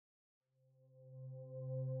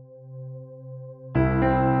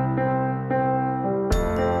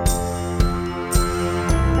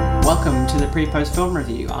the Pre-Post Film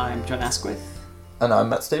Review. I'm John Asquith. And I'm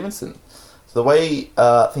Matt Stevenson. So the way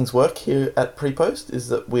things work here at Pre-Post is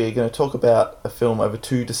that we're going to talk about a film over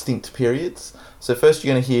two distinct periods. So first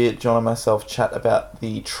you're going to hear John and myself chat about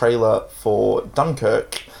the trailer for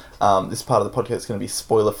Dunkirk. This part of the podcast is going to be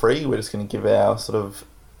spoiler-free. We're just going to give our sort of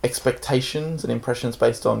expectations and impressions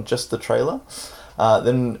based on just the trailer.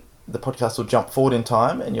 Then the podcast will jump forward in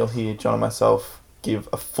time and you'll hear John and myself give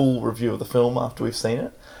a full review of the film after we've seen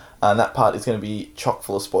it. And that part is going to be chock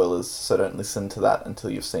full of spoilers, so don't listen to that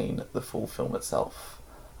until you've seen the full film itself.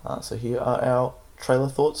 So here are our trailer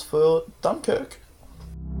thoughts for Dunkirk.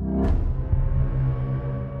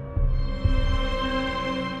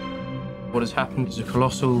 What has happened is a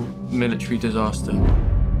colossal military disaster.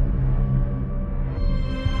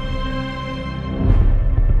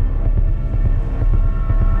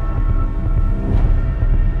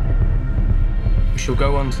 We shall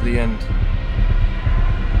go on to the end.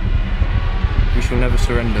 We shall never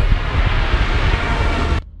surrender.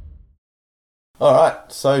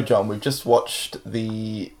 Alright, so John, we've just watched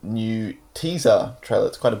the new teaser trailer.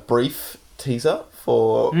 It's quite a brief teaser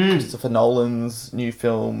for Christopher Nolan's new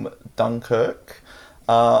film, Dunkirk.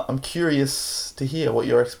 I'm curious to hear what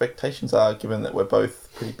your expectations are, given that we're both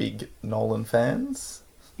pretty big Nolan fans.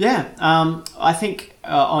 Yeah, I think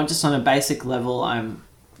just on a basic level, I'm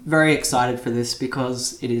very excited for this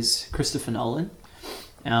because it is Christopher Nolan.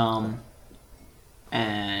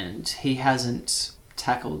 And he hasn't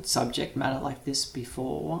tackled subject matter like this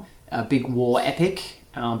before. A big war epic,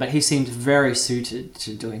 but he seemed very suited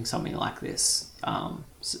to doing something like this. So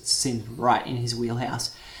it seemed right in his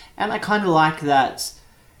wheelhouse. And I kind of like that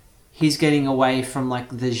he's getting away from like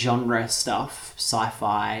the genre stuff,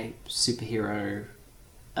 sci-fi, superhero,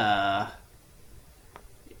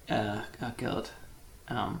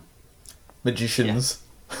 Magicians.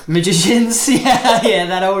 Yeah. Magicians, yeah,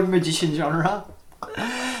 that old magician genre.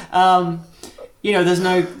 There's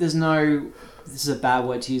no, this is a bad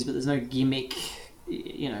word to use, but there's no gimmick,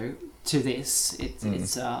 to this.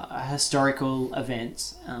 It's a historical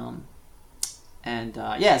event, it's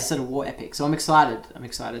a sort of war epic. So I'm excited.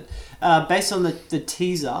 Based on the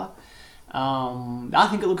teaser, I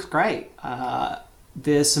think it looks great.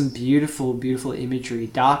 There's some beautiful, beautiful imagery,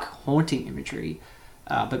 dark, haunting imagery,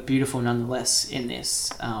 but beautiful nonetheless in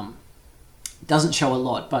this. Doesn't show a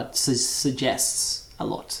lot, but suggests a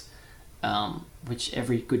lot, which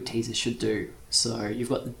every good teaser should do. So you've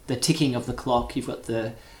got the ticking of the clock, you've got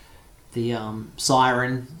the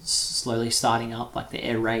siren slowly starting up, like the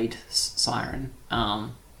air raid siren.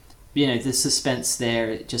 The suspense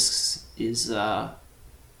there just is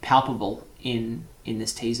palpable in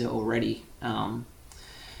this teaser already. I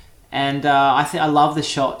love the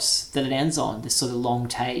shots that it ends on, this sort of long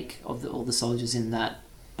take of all the soldiers in that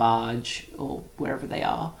barge or wherever they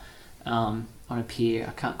are, on a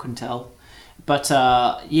pier. Couldn't tell, but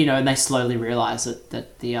and they slowly realize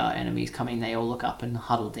that the enemy's coming. They all look up and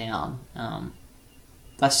huddle down.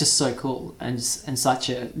 That's just so cool and such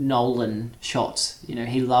a Nolan shot.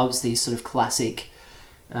 He loves these sort of classic,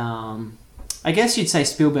 I guess you'd say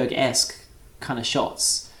Spielberg-esque kind of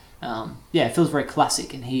shots. It feels very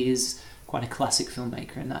classic, and he is quite a classic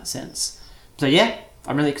filmmaker in that sense. So yeah,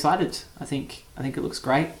 I'm really excited. I think it looks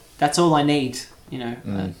great. That's all I need.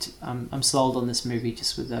 I'm sold on this movie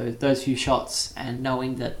just with those few shots and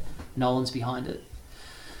knowing that Nolan's behind it.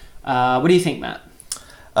 What do you think, Matt?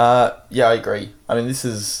 Yeah, I agree. I mean, this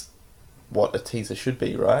is what a teaser should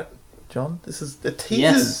be, right, John? This is a teaser.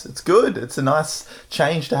 Yes. It's good. It's a nice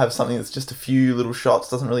change to have something that's just a few little shots,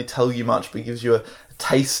 doesn't really tell you much, but gives you a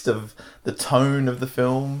taste of the tone of the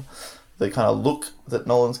film, the kind of look that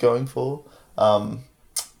Nolan's going for.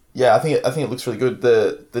 I think it looks really good.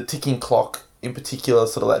 The ticking clock in particular,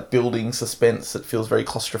 sort of that building suspense, it feels very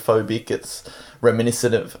claustrophobic. It's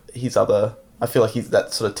reminiscent of his other. I feel like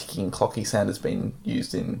that sort of ticking clocky sound has been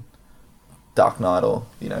used in Dark Knight or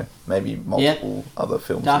maybe multiple other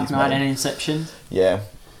films. Dark Knight and Inception. Yeah,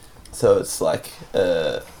 so it's like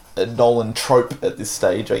a Nolan trope at this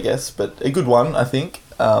stage, I guess, but a good one, I think.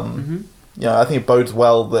 I think it bodes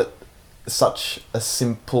well that such a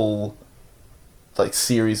simple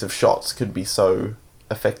series of shots could be so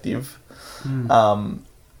effective.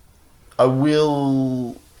 I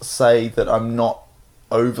will say that I'm not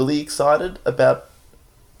overly excited about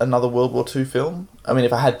another World War II film. I mean,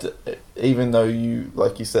 if I had to, even though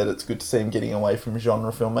like you said, it's good to see him getting away from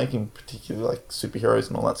genre filmmaking, particularly like superheroes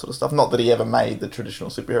and all that sort of stuff. Not that he ever made the traditional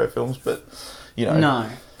superhero films, but No,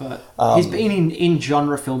 but he's been in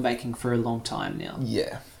genre filmmaking for a long time now.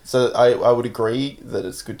 Yeah. So I would agree that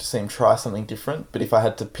it's good to see him try something different, but if I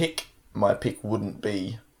had to pick, my pick wouldn't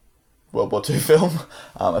be World War II film.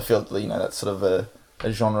 I feel that's sort of a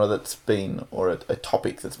genre that's been, or a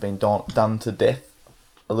topic that's been done to death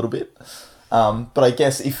a little bit. But I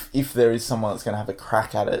guess if there is someone that's going to have a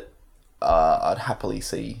crack at it, I'd happily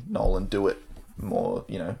see Nolan do it more,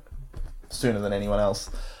 sooner than anyone else.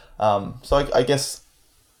 So I guess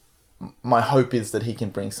my hope is that he can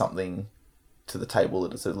bring something to the table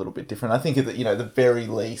that is a little bit different. I think that, the very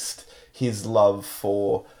least, his love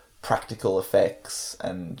for practical effects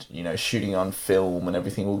and, shooting on film and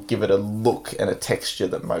everything will give it a look and a texture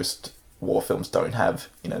that most war films don't have.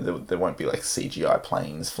 There won't be like CGI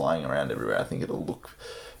planes flying around everywhere. I think it'll look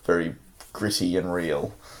very gritty and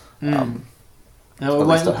real. No, it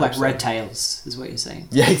won't look like Red Tails, is what you're saying.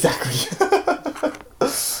 Yeah, exactly.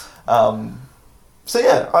 So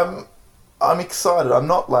yeah, I'm excited. I'm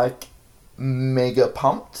not like mega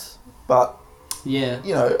pumped, but yeah,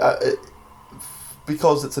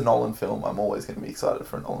 because it's a Nolan film, I'm always going to be excited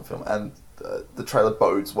for a Nolan film, and the trailer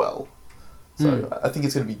bodes well. So I think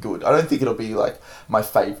it's going to be good. I don't think it'll be like my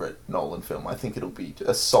favourite Nolan film. I think it'll be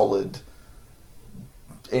a solid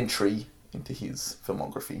entry into his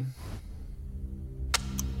filmography.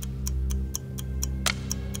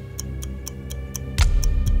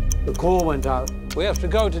 The call went out. We have to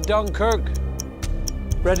go to Dunkirk.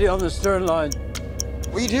 Ready on the stern line.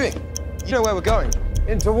 What are you doing? You know where we're going.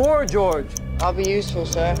 Into war, George. I'll be useful,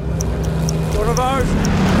 sir. One of ours.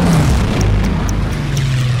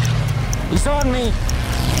 He's on me.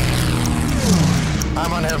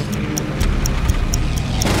 I'm on him.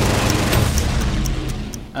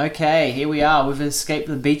 Okay, here we are. We've escaped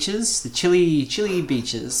the beaches, the chilly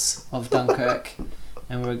beaches of Dunkirk.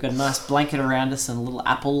 And we've got a nice blanket around us and a little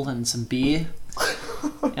apple and some beer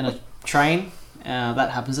and a train.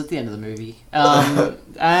 That happens at the end of the movie.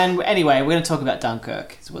 And anyway, we're going to talk about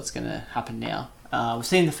Dunkirk. Is what's going to happen now. We've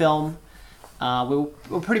seen the film.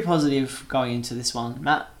 We're pretty positive going into this one,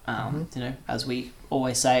 Matt. As we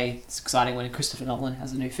always say, it's exciting when Christopher Nolan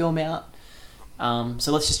has a new film out.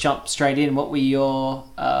 So let's just jump straight in. What were your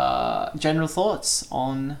general thoughts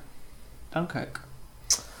on Dunkirk?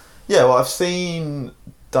 Yeah, well, I've seen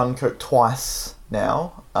Dunkirk twice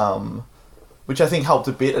now, which I think helped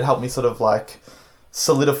a bit. It helped me sort of like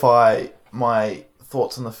solidify my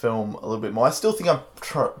thoughts on the film a little bit more. I still think I'm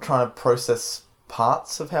trying to process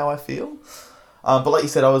parts of how I feel. But like you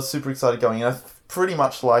said, I was super excited going in. I pretty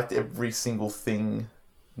much liked every single thing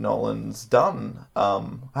Nolan's done. I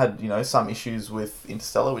had, some issues with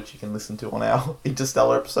Interstellar, which you can listen to on our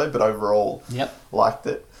Interstellar episode, but overall liked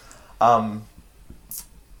it.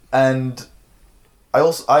 And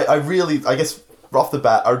I really, I guess, off the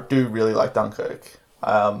bat, I do really like Dunkirk.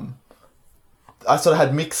 I sort of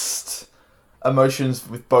had mixed emotions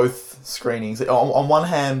with both screenings. On one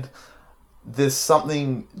hand, there's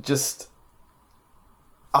something just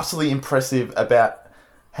utterly impressive about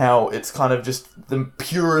how it's kind of just the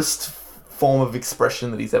purest form of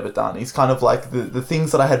expression that he's ever done. He's kind of like the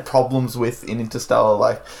things that I had problems with in Interstellar,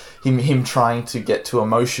 like him trying to get too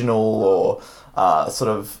emotional or sort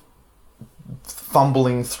of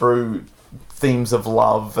fumbling through themes of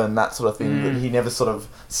love and that sort of thing, that he never sort of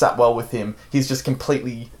sat well with him. He's just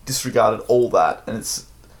completely disregarded all that, and it's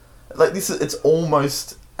like it's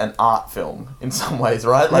almost an art film in some ways,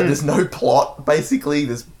 right? Like there's no plot, basically.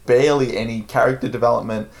 There's barely any character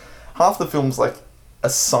development. Half the film's like a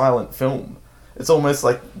silent film. It's almost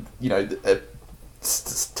like,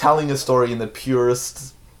 telling a story in the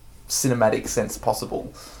purest cinematic sense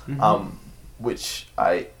possible, which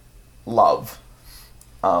I love.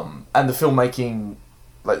 And the filmmaking,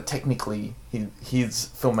 like technically, his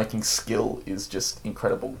filmmaking skill is just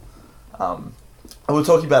incredible. And we were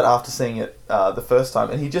talking about after seeing it the first time,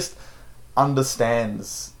 and he just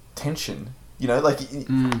understands tension.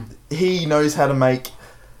 He knows how to make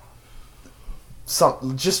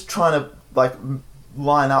just trying to like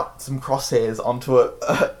line up some crosshairs onto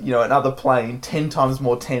another plane 10 times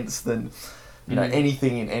more tense than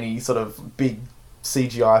anything in any sort of big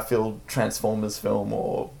CGI filled Transformers film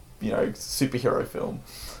or superhero film.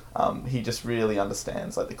 He just really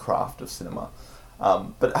understands like the craft of cinema.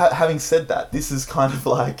 But having said that, this is kind of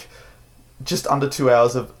like just under 2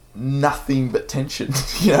 hours of nothing but tension,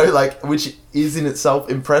 which is in itself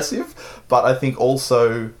impressive, but I think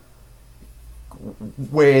also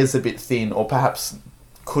wears a bit thin, or perhaps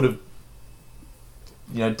could have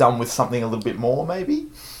done with something a little bit more maybe.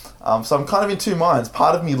 So I'm kind of in two minds.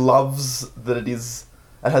 Part of me loves that it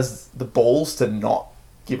has the balls to not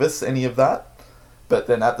give us any of that, but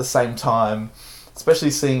then at the same time,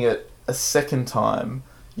 especially seeing it a second time,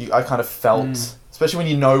 I kind of felt, especially when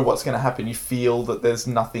you know what's going to happen, you feel that there's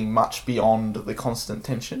nothing much beyond the constant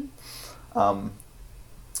tension.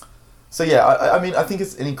 So yeah, I mean, I think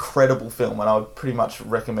it's an incredible film, and I would pretty much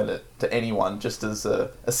recommend it to anyone just as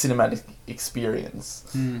a cinematic experience,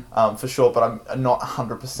 for sure. But I'm not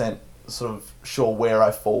 100% sort of sure where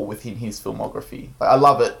I fall within his filmography. Like, I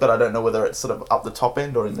love it, but I don't know whether it's sort of up the top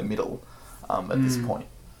end or in the middle at this point.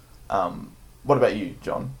 What about you,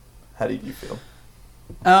 John? How did you feel?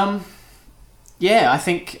 Yeah, I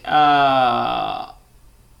think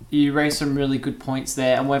you raised some really good points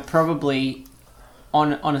there, and we're probably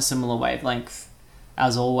on a similar wavelength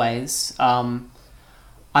as always.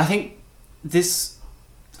 I think this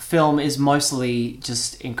film is mostly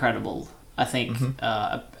just incredible. I think,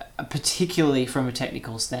 particularly from a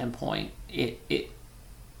technical standpoint, it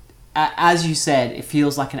as you said, it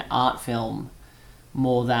feels like an art film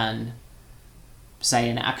more than, say,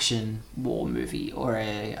 an action war movie or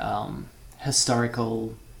a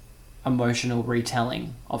historical, emotional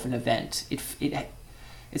retelling of an event. It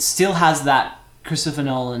still has that Christopher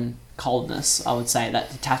Nolan coldness, I would say,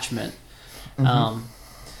 that detachment. But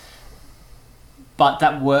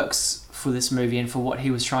that works for this movie and for what he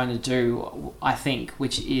was trying to do, I think,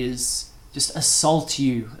 which is just assault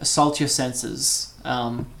your senses,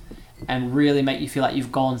 and really make you feel like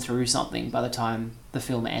you've gone through something by the time the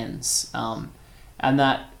film ends. And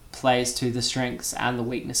that plays to the strengths and the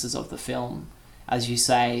weaknesses of the film. As you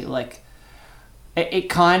say, like, it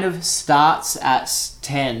kind of starts at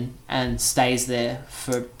 10 and stays there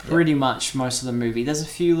for pretty much most of the movie. There's a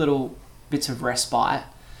few little bits of respite,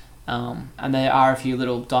 and there are a few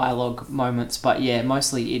little dialogue moments, but yeah,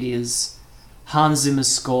 mostly it is Hans Zimmer's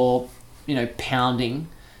score, pounding,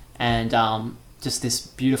 and just this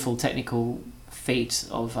beautiful technical feat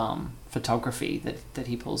of photography that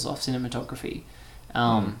he pulls off, cinematography.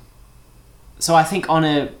 So I think on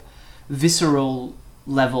a visceral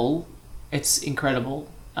level, it's incredible.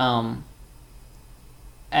 And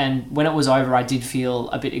when it was over, I did feel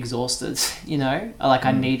a bit exhausted, like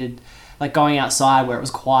I needed, like going outside where it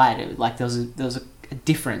was quiet, there was a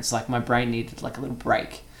difference, like my brain needed like a little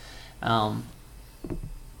break. I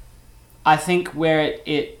think where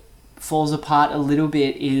it falls apart a little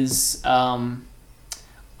bit is the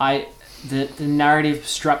narrative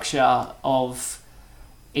structure of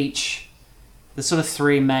the sort of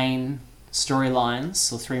three main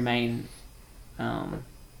storylines or three main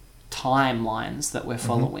timelines that we're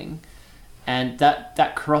following, and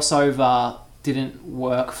that crossover didn't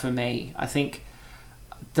work for me. I think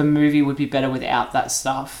the movie would be better without that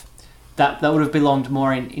stuff. That would have belonged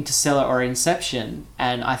more in Interstellar or Inception,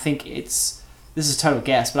 and I think this is a total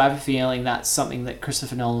guess, but I have a feeling that's something that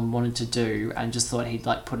Christopher Nolan wanted to do and just thought he'd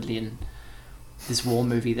like put it in this war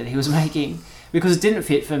movie that he was making, because it didn't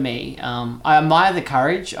fit for me. I admire the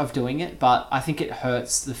courage of doing it, but I think it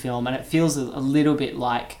hurts the film, and it feels a little bit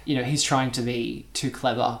like, he's trying to be too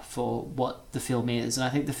clever for what the film is. And I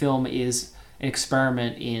think the film is an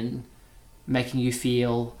experiment in making you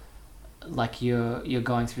feel like you're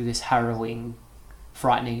going through this harrowing,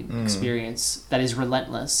 frightening experience that is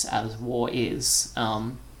relentless, as war is.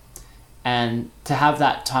 And to have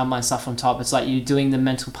that timeline stuff on top, it's like you're doing the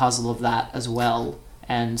mental puzzle of that as well.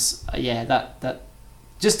 And that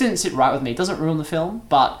just didn't sit right with me. It doesn't ruin the film,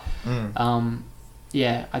 but I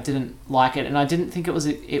didn't like it, and I didn't think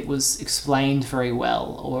it was explained very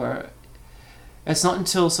well. Or it's not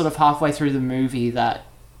until sort of halfway through the movie that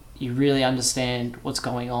you really understand what's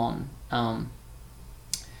going on.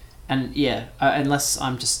 Unless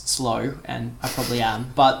I'm just slow, and I probably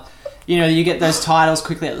am, but you get those titles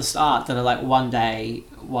quickly at the start that are like 1 day,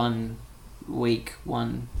 1 week,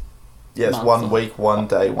 1 Yes, month, 1 week, 1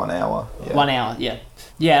 day, 1 hour. Yeah. 1 hour, yeah.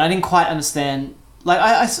 Yeah, and I didn't quite understand. Like,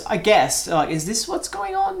 I guessed, like, is this what's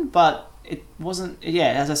going on? But it wasn't,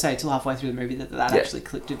 as I say, till halfway through the movie that actually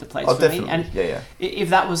clicked into place for definitely. me. And if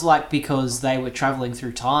that was, like, because they were travelling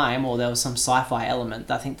through time or there was some sci-fi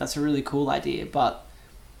element, I think that's a really cool idea. But,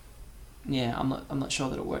 yeah, I'm not sure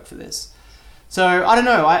that it worked for this. So, I don't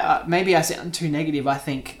know. Maybe I sound too negative. I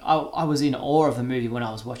think I was in awe of the movie when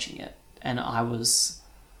I was watching it. And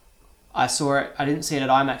I saw it, I didn't see it at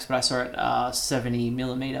IMAX, but I saw it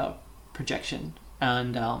 70mm projection,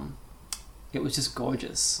 and it was just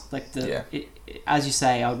gorgeous. Like, as you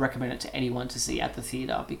say, I would recommend it to anyone to see at the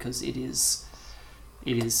theatre, because it is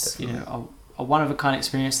a one-of-a-kind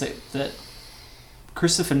experience that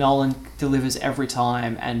Christopher Nolan delivers every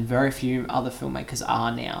time, and very few other filmmakers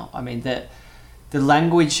are now. I mean, the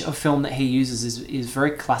language of film that he uses is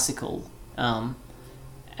very classical, and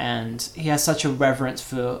he has such a reverence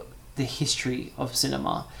for the history of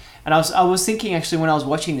cinema. And I was thinking, actually, when I was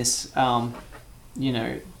watching this,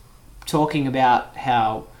 talking about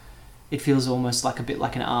how it feels almost like a bit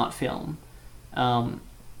like an art film.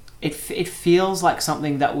 it feels like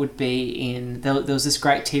something that would be in... There was this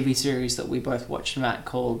great TV series that we both watched, Matt,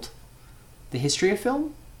 called The History of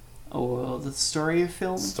Film? Or The Story of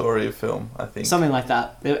Film? Story of Film, I think. Something like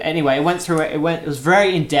that. Anyway, it went through it. It was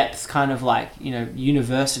very in-depth, kind of like,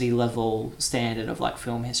 university level standard of like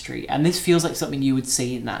film history. And this feels like something you would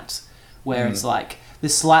see in that, where it's like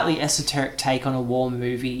this slightly esoteric take on a war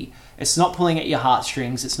movie. It's not pulling at your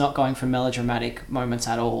heartstrings. It's not going for melodramatic moments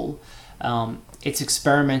at all. It's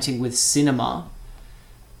experimenting with cinema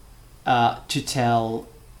to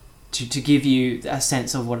give you a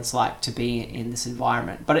sense of what it's like to be in this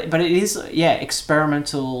environment. But it is,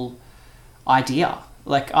 experimental idea.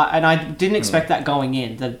 I didn't expect that going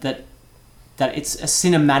in, that it's a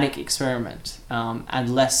cinematic experiment, and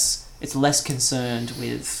it's less concerned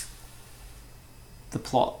with the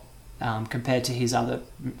plot compared to his other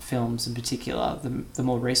films in particular. The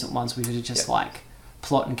more recent ones, we were just like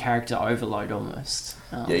plot and character overload almost.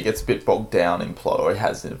 It gets a bit bogged down in plot, or it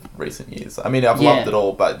has in recent years. I mean, I've loved it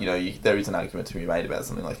all, but there is an argument to be made about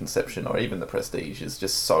something like Inception or even The Prestige is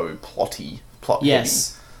just so plot heavy.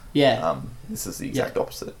 Yes. Yeah. This is the exact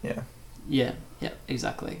opposite. Yeah. Yeah. Yeah.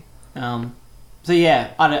 Exactly. So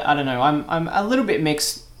yeah, I don't know. I'm a little bit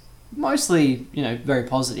mixed. Mostly, very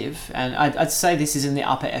positive, and I'd say this is in the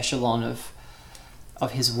upper echelon of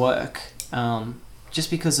his work, just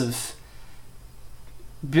because of.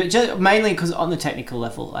 Mainly because on the technical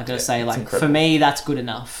level, I gotta say, for me, that's good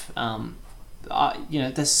enough.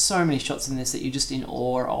 There's so many shots in this that you're just in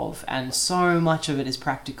awe of, and so much of it is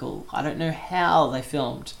practical. I don't know how they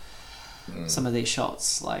filmed some of these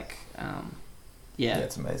shots.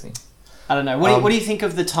 It's amazing. I don't know. What do you think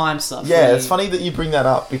of the time stuff? Yeah, it's funny that you bring that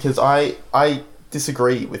up because I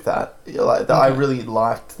disagree with that. Okay. I really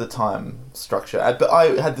liked the time structure, but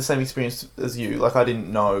I had the same experience as you.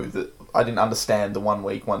 I didn't understand the 1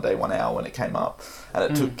 week, 1 day, 1 hour when it came up. And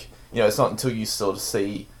it took, it's not until you sort of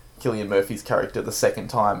see Cillian Murphy's character the second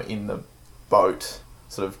time in the boat,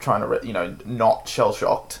 sort of trying to, not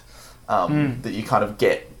shell-shocked, that you kind of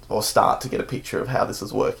get or start to get a picture of how this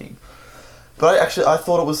is working. But I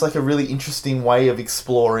thought it was a really interesting way of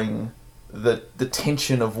exploring the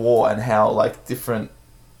tension of war and how different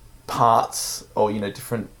parts or,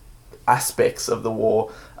 different aspects of the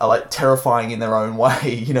war are terrifying in their own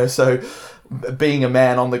way, so being a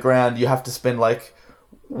man on the ground, you have to spend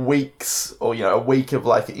weeks or a week of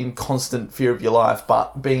in constant fear of your life,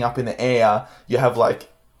 but being up in the air, you have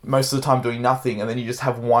most of the time doing nothing, and then you just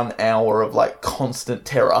have 1 hour of constant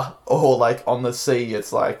terror, or on the sea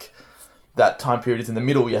it's that time period is in the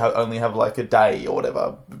middle, you only have a day or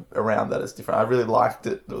whatever around that is different. I really liked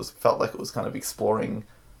it. Felt like it was kind of exploring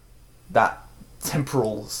that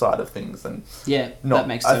temporal side of things, and that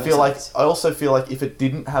makes sense. I also feel like if it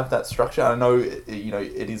didn't have that structure, I know it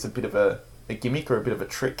is a bit of a gimmick or a bit of a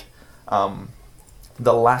trick.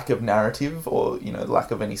 The lack of narrative or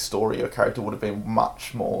lack of any story or character would have been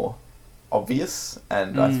much more obvious,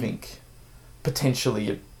 and I think potentially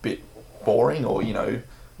a bit boring, or you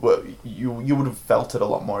would have felt it a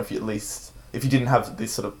lot more if you didn't have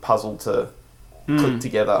this sort of puzzle to click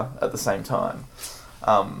together at the same time.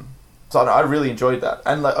 So I really enjoyed that.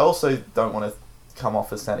 And I also don't want to come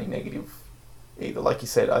off as sounding negative either. Like you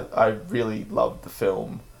said, I really loved the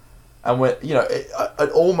film. And when,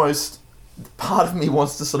 it almost, part of me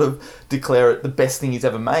wants to sort of declare it the best thing he's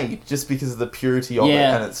ever made, just because of the purity of it.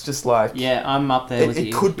 And it's just I'm up there with you.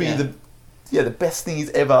 It could be the best thing he's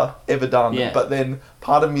ever done. Yeah. But then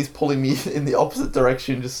part of me is pulling me in the opposite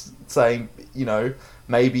direction, just saying,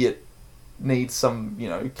 maybe it needs some,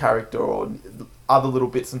 character or other little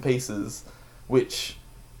bits and pieces, which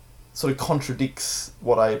sort of contradicts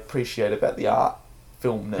what I appreciate about the art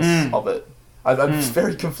filmness of it. I'm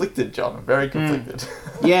very conflicted, John. I'm very conflicted.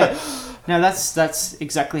 Yeah, no, that's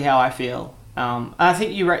exactly how I feel. I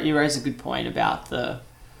think you raise a good point about the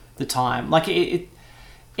time.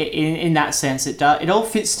 In that sense, it all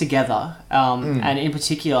fits together. And in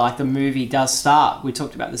particular, the movie does start. We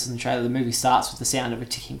talked about this in the trailer. The movie starts with the sound of a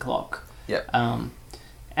ticking clock. Yeah.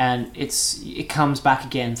 And it comes back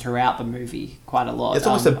again throughout the movie quite a lot. It's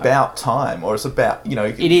almost about time, or it's about,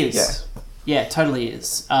 It is. Yeah, it totally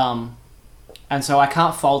is. And so I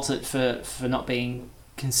can't fault it for not being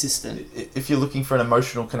consistent. If you're looking for an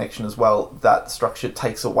emotional connection as well, that structure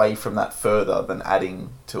takes away from that further than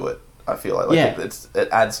adding to it. I feel it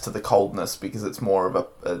adds to the coldness because it's more of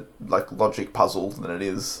a logic puzzle than it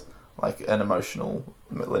is an emotional,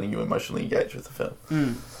 letting you emotionally engage with the film.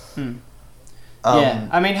 Yeah,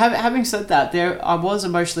 I mean, having said that, I was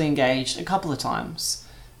emotionally engaged a couple of times.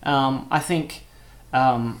 I think,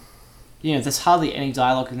 there's hardly any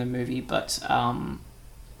dialogue in the movie, but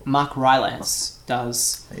Mark Rylance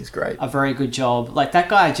does He's great. a very good job. Like, that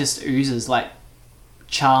guy just oozes like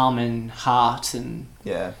charm and heart and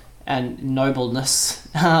Yeah. nobleness.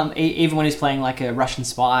 Even when he's playing like a Russian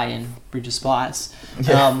spy in Bridge of Spies,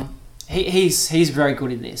 Yeah. he's very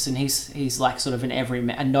good in this, and he's like sort of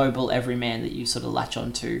a noble everyman that you sort of latch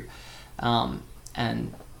onto,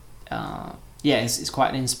 is quite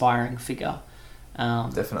an inspiring figure.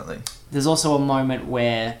 Definitely. There's also a moment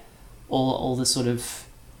where all the sort of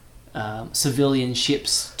civilian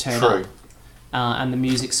ships turn up, and the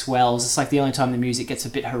music swells. It's like the only time the music gets a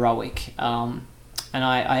bit heroic. And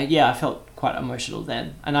I felt quite emotional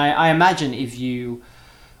then. And I imagine if you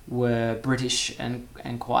were British and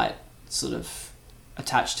quite sort of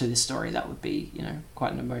attached to this story, that would be,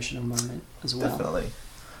 quite an emotional moment as well. Definitely.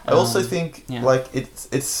 I also think like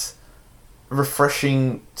it's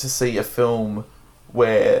refreshing to see a film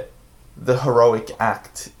where the heroic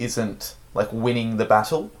act isn't like winning the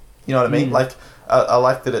battle. You know what I mean? Like I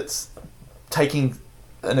like that it's taking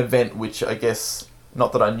an event which, I guess,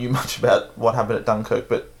 not that I knew much about what happened at Dunkirk,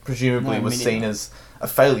 but presumably was seen as a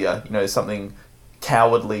failure, something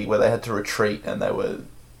cowardly where they had to retreat and they were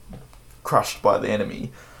crushed by the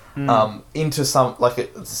enemy, into some, like,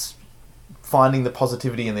 it's finding the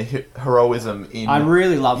positivity and the heroism in... I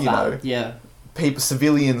really love that, people,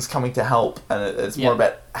 civilians coming to help, and it's more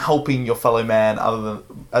about helping your fellow man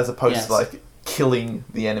as opposed to, like, killing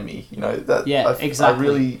the enemy, exactly. I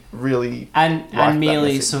really, really and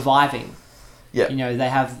merely surviving. Yeah. They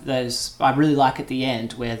have those... I really like at the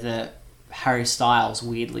end where the Harry Styles,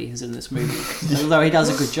 weirdly, is in this movie. Although he does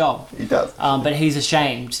a good job. He does. But he's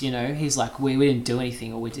ashamed, He's like, we didn't do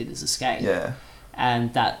anything. All we did is escape. Yeah.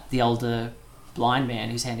 And that the older blind man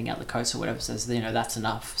who's handing out the coats or whatever says, that's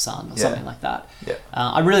enough, son, or something like that. Yeah.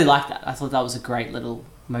 I really like that. I thought that was a great little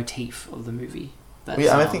motif of the movie. And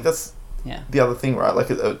I think that's the other thing, right? Like,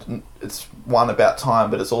 it's one about time,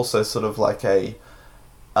 but it's also sort of like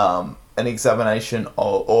an examination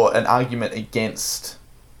or an argument against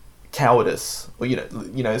cowardice, or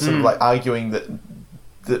sort of like arguing that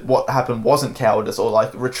what happened wasn't cowardice, or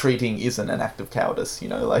like retreating isn't an act of cowardice.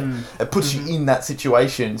 It puts you in that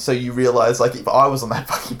situation, so you realize, like, if I was on that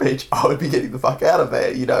fucking beach, I would be getting the fuck out of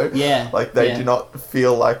there. Like, they do not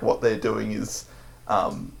feel like what they're doing is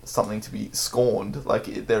something to be scorned. Like,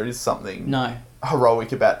 there is something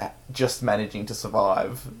heroic about just managing to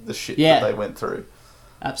survive the shit that they went through.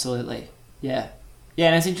 Absolutely. Yeah,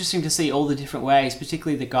 and it's interesting to see all the different ways,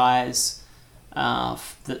 particularly the guys,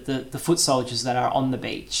 the foot soldiers that are on the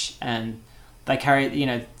beach, and they carry,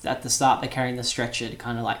 at the start they're carrying the stretcher to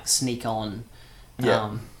kind of like sneak on,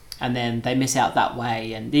 and then they miss out that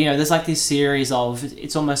way, and there's like this series of,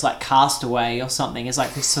 it's almost like Castaway or something. It's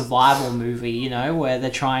like this survival movie, where they're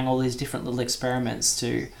trying all these different little experiments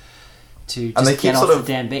to just get off the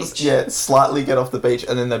damn beach. Yeah, slightly get off the beach,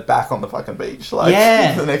 and then they're back on the fucking beach, like,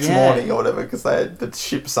 the next morning or whatever, because the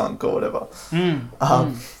ship sunk or whatever.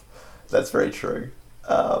 That's very true.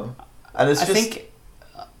 And it's just... I think...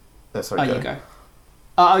 You go.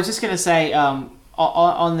 I was just going to say,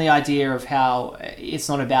 on the idea of how it's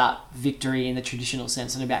not about victory in the traditional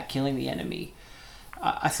sense and about killing the enemy,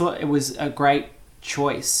 I thought it was a great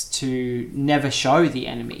choice to never show the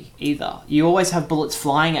enemy either. You always have bullets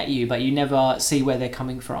flying at you, but you never see where they're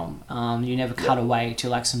coming from. You never cut away to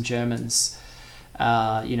like some Germans,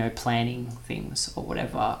 planning things or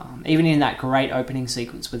whatever. Even in that great opening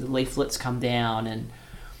sequence where the leaflets come down and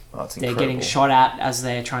they're getting shot at as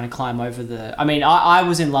they're trying to climb over the... I mean, I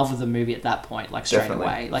was in love with the movie at that point, like straight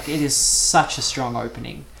away. Like, it is such a strong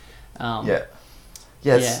opening.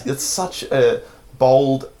 It's such a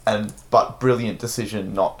bold but brilliant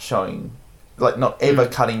decision not showing, like, not ever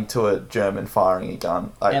cutting to a German firing a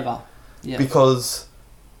gun, like, ever, because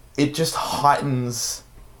it just heightens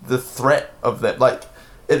the threat of that. Like,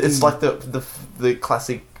 it's like the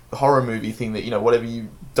classic horror movie thing that, whatever you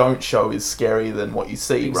don't show is scarier than what you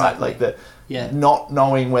see, right? Like, not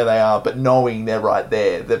knowing where they are, but knowing they're right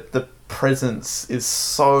there. The presence is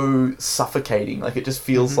so suffocating. Like, it just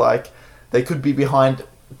feels like they could be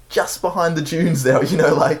just behind the dunes there,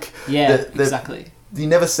 like... exactly. You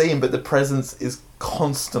never see him, but the presence is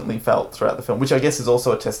constantly felt throughout the film, which I guess is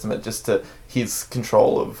also a testament just to his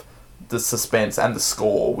control of the suspense and the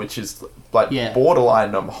score, which is, like,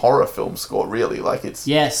 borderline horror film score, really. Like, it's...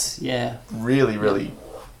 Really, really...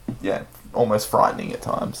 almost frightening at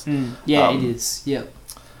times. It is,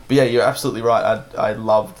 But yeah, you're absolutely right. I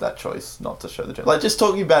loved that choice not to show the German. Like, just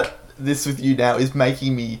talking about this with you now is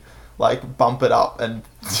making me... like, bump it up and...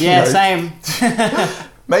 same.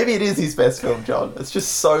 Maybe it is his best film, John. It's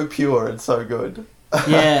just so pure and so good.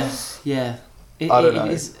 I don't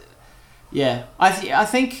know. Yeah, I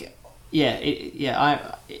think, oh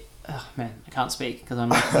man, I can't speak because I'm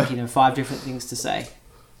like thinking of 5 different things to say.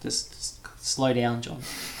 Just slow down, John.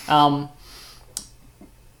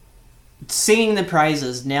 Singing the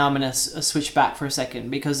praises, now I'm going to switch back for a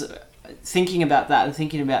second, because thinking about that and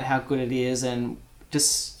thinking about how good it is and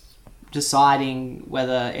just deciding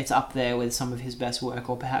whether it's up there with some of his best work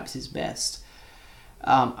or perhaps his best.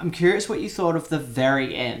 I'm curious what you thought of the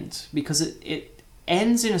very end, because it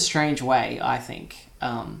ends in a strange way, I think,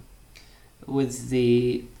 with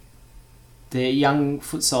the young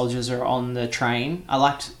foot soldiers are on the train. I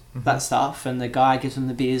liked that stuff, and the guy gives them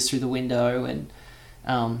the beers through the window, and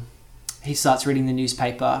he starts reading the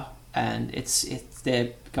newspaper, and it's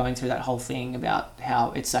they're going through that whole thing about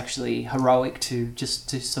how it's actually heroic to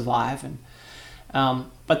survive, and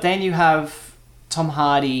but then you have Tom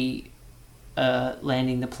Hardy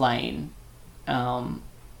landing the plane and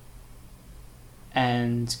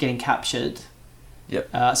getting captured.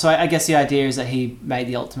 Yep. So I guess the idea is that he made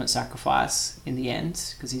the ultimate sacrifice in the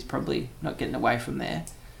end, because he's probably not getting away from there.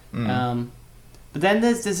 But then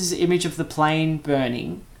there's this image of the plane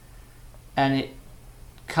burning, and it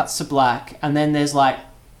cuts to black, and then there's like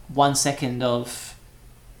 1 second of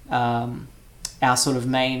our sort of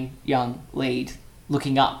main young lead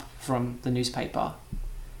looking up from the newspaper,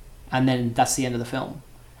 and then that's the end of the film.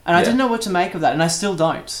 And I didn't know what to make of that, and I still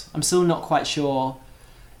don't. I'm still not quite sure.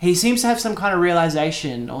 He seems to have some kind of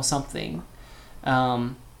realization or something,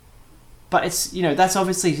 but it's, that's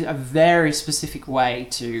obviously a very specific way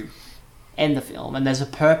to end the film, and there's a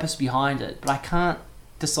purpose behind it, but I can't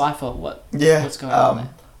decipher what's going on there.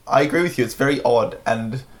 I agree with you. It's very odd,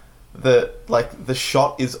 and the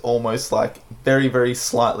shot is almost like very, very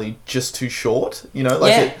slightly just too short. He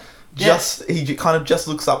kind of just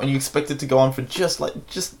looks up, and you expect it to go on for just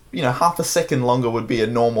half a second longer would be a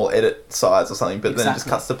normal edit size or something, but then it just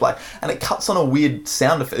cuts to black, and it cuts on a weird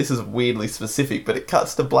sound effect. This is weirdly specific, but it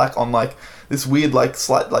cuts to black on like this weird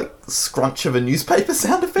slight scrunch of a newspaper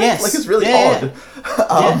sound effect. Yes. It's really odd.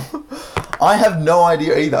 I have no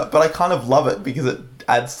idea either, but I kind of love it because it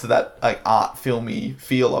adds to that art filmy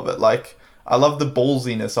feel of it. I love the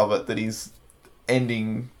ballsiness of it, that he's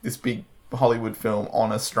ending this big Hollywood film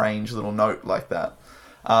on a strange little note like that.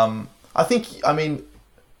 On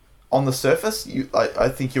the surface, I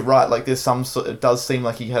think you're right. There's some sort. It does seem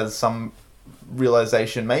like he has some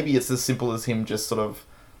realization. Maybe it's as simple as him just sort of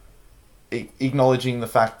acknowledging the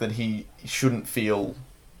fact that he shouldn't feel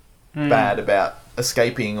bad about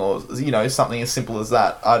escaping, or something as simple as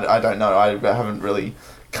that. I don't know. I haven't really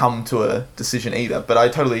come to a decision either, but I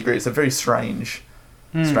totally agree. It's a very strange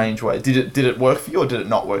way. Did it work for you, or did it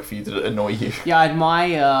not work for you? Did it annoy you? Yeah, I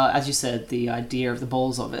admire, as you said, the idea of the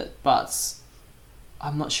balls of it, but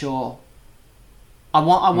I'm not sure. I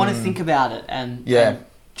want to think about it and try and link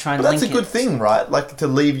it. But that's a good thing, right? To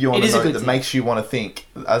leave you on a note that makes you want to think,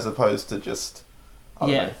 as opposed to just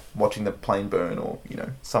watching the plane burn, or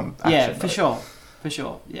some action. Yeah, for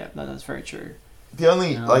sure. Yeah, that's very true. The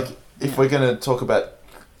only if we're going to talk about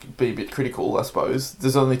be a bit critical, I suppose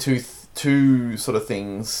there's only two sort of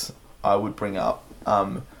things I would bring up.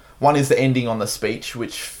 One is the ending on the speech,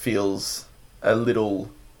 which feels a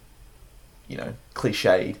little,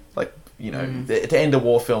 cliched. To end a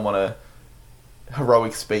war film on a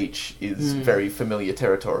heroic speech is very familiar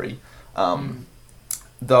territory.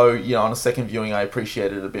 Though, on a second viewing, I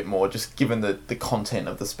appreciated it a bit more, just given that the content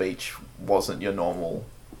of the speech wasn't your normal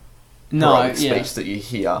heroic speech that you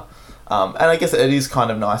hear. And I guess it is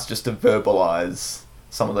kind of nice just to verbalise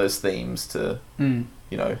some of those themes to,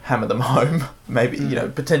 hammer them home. Maybe,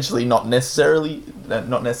 potentially not necessary,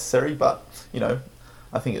 but,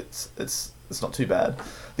 I think it's not too bad.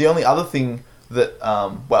 The only other thing that,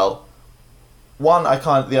 the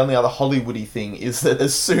only other Hollywoody thing is that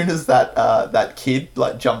as soon as that kid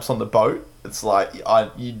jumps on the boat, it's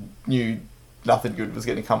you knew nothing good was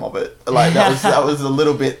going to come of it. That was a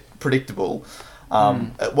little bit predictable.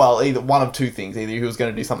 Either one of two things: either he was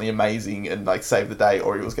going to do something amazing and save the day,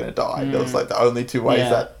 or he was going to die. That was the only two ways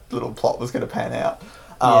that little plot was going to pan out.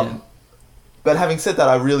 But having said that,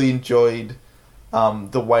 I really enjoyed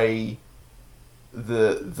the way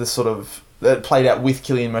the sort of that played out with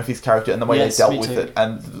Cillian Murphy's character and the way they dealt with it,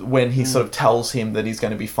 and when he sort of tells him that he's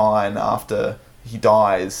going to be fine after he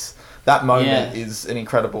dies. That moment is an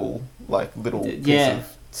incredible little piece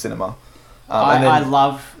of cinema. I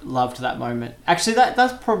loved that moment. Actually,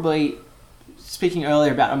 that's probably, speaking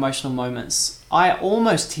earlier about emotional moments, I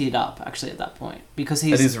almost teared up actually at that point, because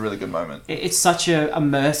it is a really good moment. It's such a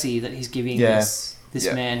mercy that he's giving this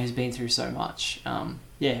man who's been through so much.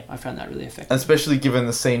 I found that really effective. Especially given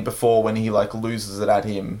the scene before when he loses it at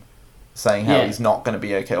him saying how he's not going to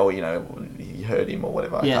be okay, or he hurt him or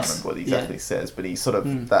whatever. I can't remember what he exactly says, but he sort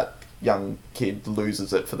of that young kid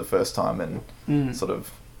loses it for the first time and sort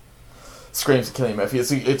of screams at Cillian Murphy.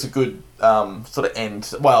 It's a good sort of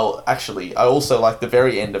end. Well, actually, I also like the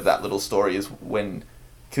very end of that little story is when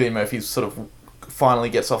Cillian Murphy sort of finally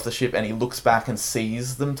gets off the ship and he looks back and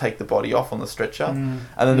sees them take the body off on the stretcher, and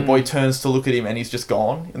then the boy turns to look at him and he's just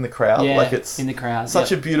gone in the crowd. Like it's in the crowd.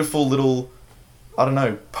 Such a beautiful little, I don't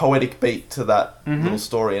know, poetic beat to that little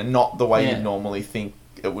story, and not the way you'd normally think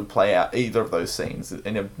it would play out, either of those scenes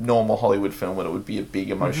in a normal Hollywood film, when it would be a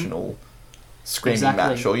big emotional screaming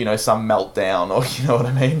match, or some meltdown, or you know what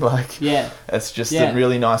I mean, like it's just a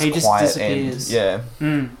really nice quiet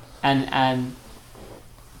end. And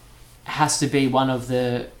has to be one of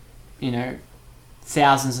the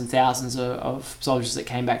thousands and thousands of soldiers that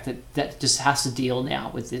came back that just has to deal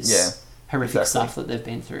now with this horrific stuff that they've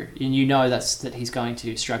been through, and that he's going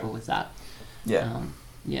to struggle with that. And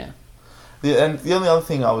the only other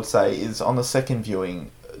thing I would say is, on the second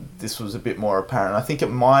viewing, this was a bit more apparent. I think it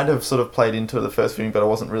might have sort of played into the first viewing, but I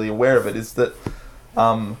wasn't really aware of it, is that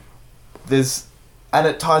there's, and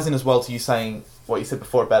it ties in as well to you saying what you said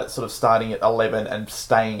before about it sort of starting at 11 and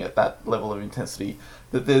staying at that level of intensity,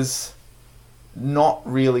 that there's not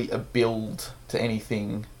really a build to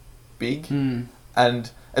anything big.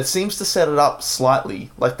 And it seems to set it up slightly.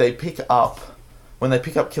 Like when they pick up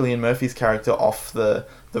Cillian Murphy's character off the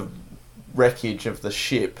wreckage of the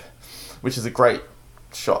ship, which is a great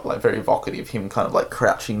shot, like very evocative, him kind of like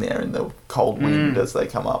crouching there in the cold wind as they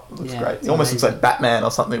come up. It looks great. It almost looks like Batman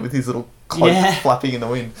or something with his little cloak flapping in the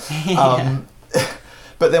wind.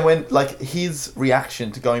 But then when, like, his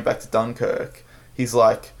reaction to going back to Dunkirk, he's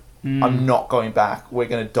like, I'm not going back, we're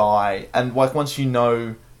going to die. And like, once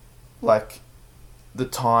like the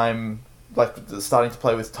time, like starting to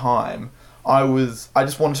play with time, I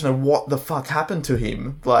just wanted to know what the fuck happened to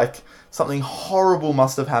him. Like, something horrible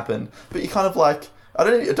must have happened. But you kind of like, I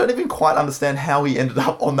don't even quite understand how he ended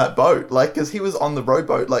up on that boat. Like, because he was on the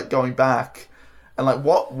rowboat, like, going back, and like,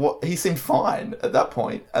 what he seemed fine at that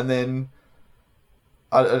point. And then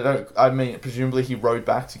I mean, presumably he rowed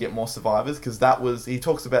back to get more survivors, because he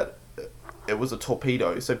talks about it was a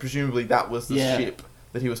torpedo, so presumably that was the ship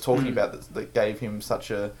that he was talking about that gave him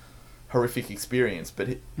such a horrific experience. But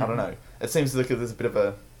I don't know, it seems like there's a bit of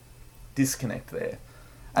a disconnect there.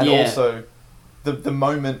 And also the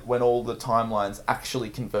moment when all the timelines actually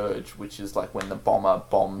converge, which is like when the bomber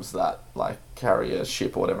bombs that like carrier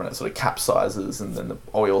ship or whatever, and it sort of capsizes and then the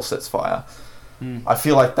oil sets fire. I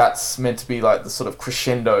feel like that's meant to be like the sort of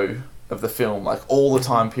crescendo of the film. Like, all the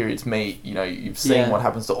time periods meet, you've seen what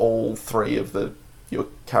happens to all three of your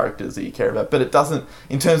characters that you care about, but it doesn't,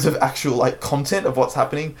 in terms of actual like content of what's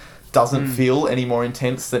happening, doesn't feel any more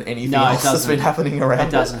intense than anything else that's been happening around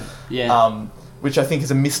it. Doesn't. Which I think is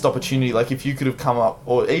a missed opportunity. Like, if you could have come up,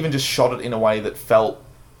 or even just shot it in a way that felt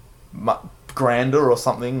grander or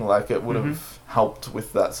something, like, it would have helped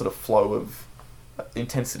with that sort of flow of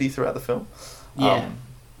intensity throughout the film.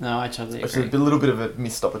 No, I totally agree. It's a little bit of a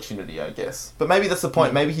missed opportunity, I guess. But maybe that's the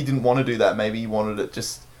point. Maybe he didn't want to do that. Maybe he wanted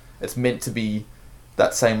it it's meant to be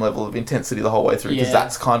that same level of intensity the whole way through, because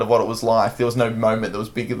that's kind of what it was like. There was no moment that was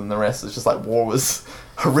bigger than the rest. It's just like war was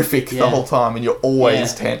horrific the whole time, and you're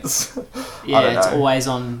always tense. It's always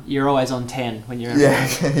on. You're always on 10 when you're in war.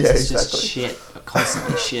 It's just shit,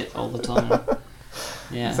 constantly shit all the time.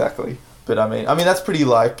 Exactly. But I mean that's pretty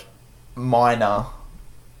like minor.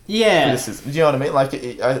 Criticism. Do you know what I mean? Like,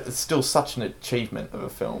 it's still such an achievement of a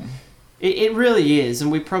film. It really is,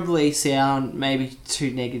 and we probably sound maybe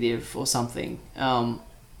too negative or something.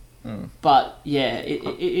 But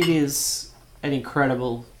it is an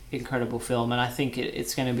incredible film, and I think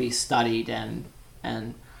it's going to be studied, and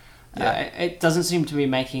it doesn't seem to be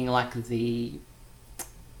making like the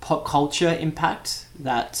pop culture impact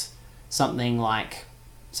that something like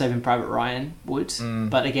Saving Private Ryan would.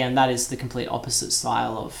 But again, that is the complete opposite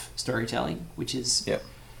style of storytelling, which is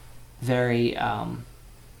very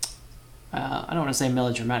I don't want to say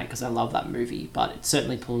melodramatic, because I love that movie, but it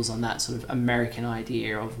certainly pulls on that sort of American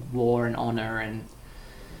idea of war and honor and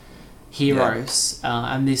heroes.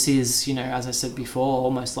 And this is, as I said before,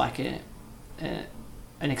 almost like an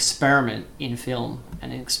experiment in film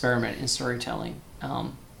and an experiment in storytelling.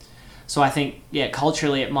 So I think,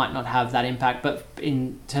 culturally it might not have that impact, but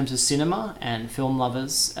in terms of cinema and film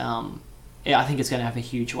lovers, I think it's going to have a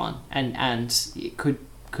huge one, and it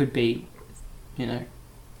could be,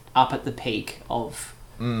 up at the peak of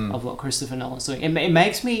what Christopher Nolan's doing. It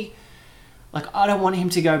makes me like, I don't want him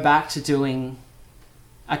to go back to doing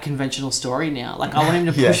a conventional story now. Like, I want him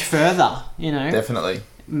to push further. Definitely.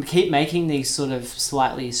 keep making these sort of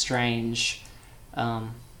slightly strange,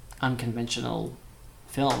 unconventional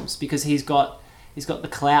films, because he's got the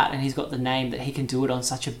clout and he's got the name that he can do it on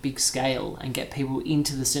such a big scale and get people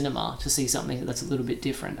into the cinema to see something that's a little bit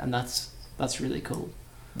different, and that's really cool.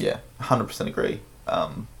 Yeah, 100% agree.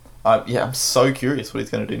 I'm so curious what he's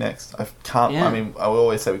going to do next. I can't. Yeah. I mean, I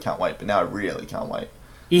always say we can't wait, but now I really can't wait.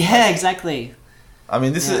 Yeah, exactly. I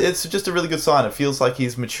mean, it's just a really good sign. It feels like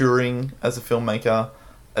he's maturing as a filmmaker.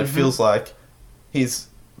 It feels like he's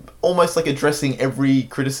almost like addressing every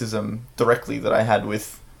criticism directly that I had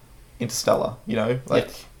with Interstellar, you know? Like,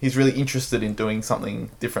 he's really interested in doing something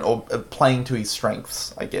different, or playing to his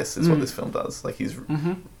strengths, I guess, is what this film does. Like, he's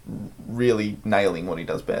really nailing what he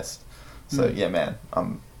does best. So, yeah, man,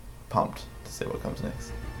 I'm pumped to see what comes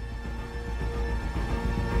next.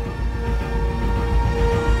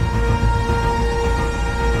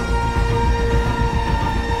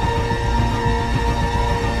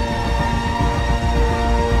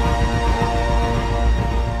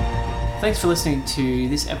 Thanks for listening to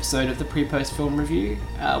this episode of the Pre-Post Film Review.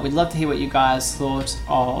 We'd love to hear what you guys thought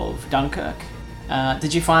of Dunkirk.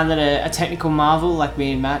 Did you find that a technical marvel like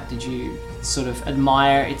me and Matt? Did you sort of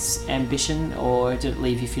admire its ambition, or did it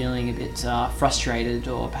leave you feeling a bit frustrated,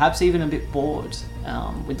 or perhaps even a bit bored?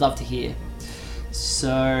 We'd love to hear.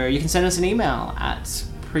 So you can send us an email at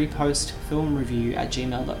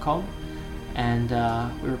prepostfilmreview@gmail.com, and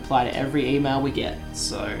we reply to every email we get.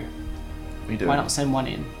 So We do. Why not send one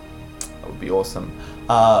in? That would be awesome.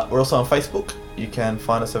 We're also on Facebook. You can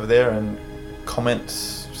find us over there and comment,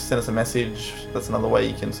 send us a message. That's another way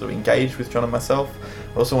you can sort of engage with John and myself.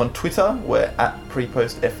 We're also on Twitter. We're at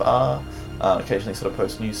prepostfr. Occasionally sort of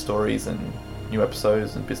post news stories and new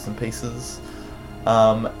episodes and bits and pieces.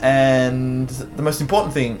 And the most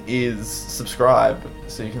important thing is subscribe.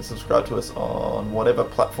 So you can subscribe to us on whatever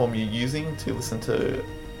platform you're using to listen to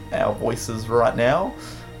our voices right now.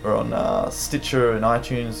 We're on Stitcher and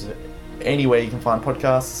iTunes, anywhere you can find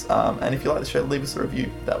podcasts. And if you like the show, leave us a review.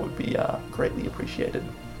 That would be greatly appreciated.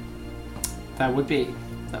 That would be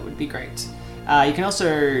great. You can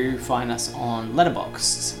also find us on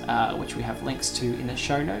Letterboxd, which we have links to in the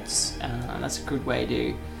show notes. That's a good way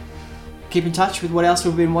to keep in touch with what else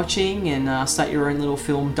we've been watching and start your own little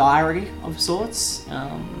film diary of sorts.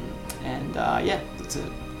 It's a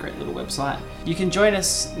great little website. You can join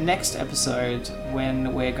us next episode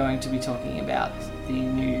when we're going to be talking about the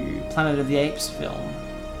new Planet of the Apes film,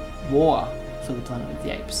 War for the Planet of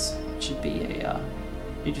the Apes. It should be a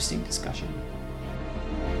interesting discussion.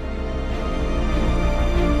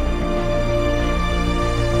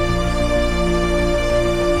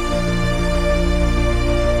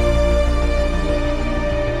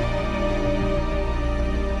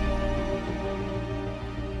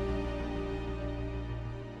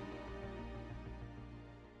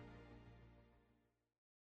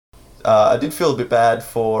 I did feel a bit bad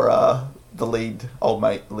for the lead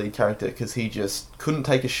character, because he just couldn't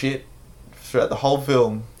take a shit throughout the whole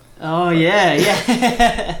film. Oh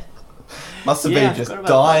yeah. Must have been just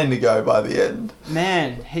dying to go by the end.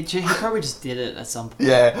 Man, he probably just did it at some point.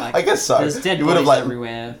 Yeah, like, I guess so. There's dead he would have bodies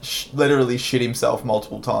everywhere. Literally shit himself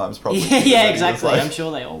multiple times, probably. Yeah, exactly. I'm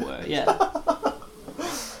sure they all were. Yeah.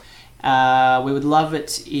 We would love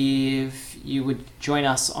it if you would join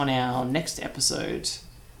us on our next episode,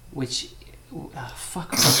 which I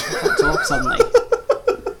can't talk suddenly.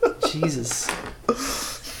 Jesus.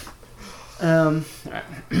 You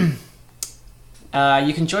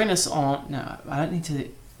can join us on... No, I don't need to...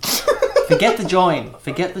 Forget the join.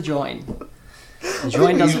 The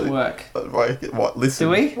join doesn't work. What? Listen.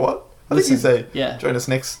 Do we? What? I think you say, yeah. Join us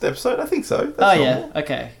next episode. I think so. That's normal. Yeah.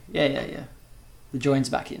 Okay. Yeah. The join's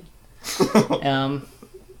back in.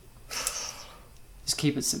 Just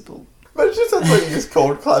keep it simple. Imagine if that's what you just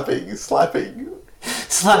called clapping, slapping.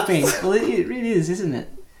 Slapping. Well, it really is, isn't it?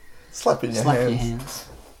 Slapping your hands.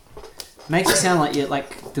 Makes it sound like you're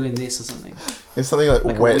like doing this or something. There's something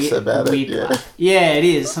like wet about it. Yeah. Yeah, it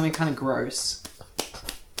is. Something kind of gross.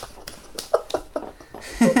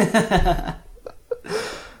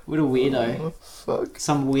 What a weirdo. Oh, fuck.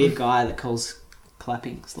 Some weird guy that calls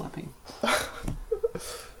clapping slapping.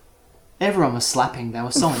 Everyone was slapping. They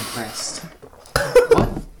were so impressed. What?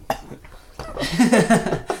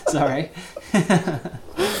 Sorry.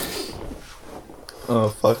 Oh,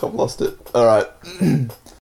 fuck. I've lost it. Alright.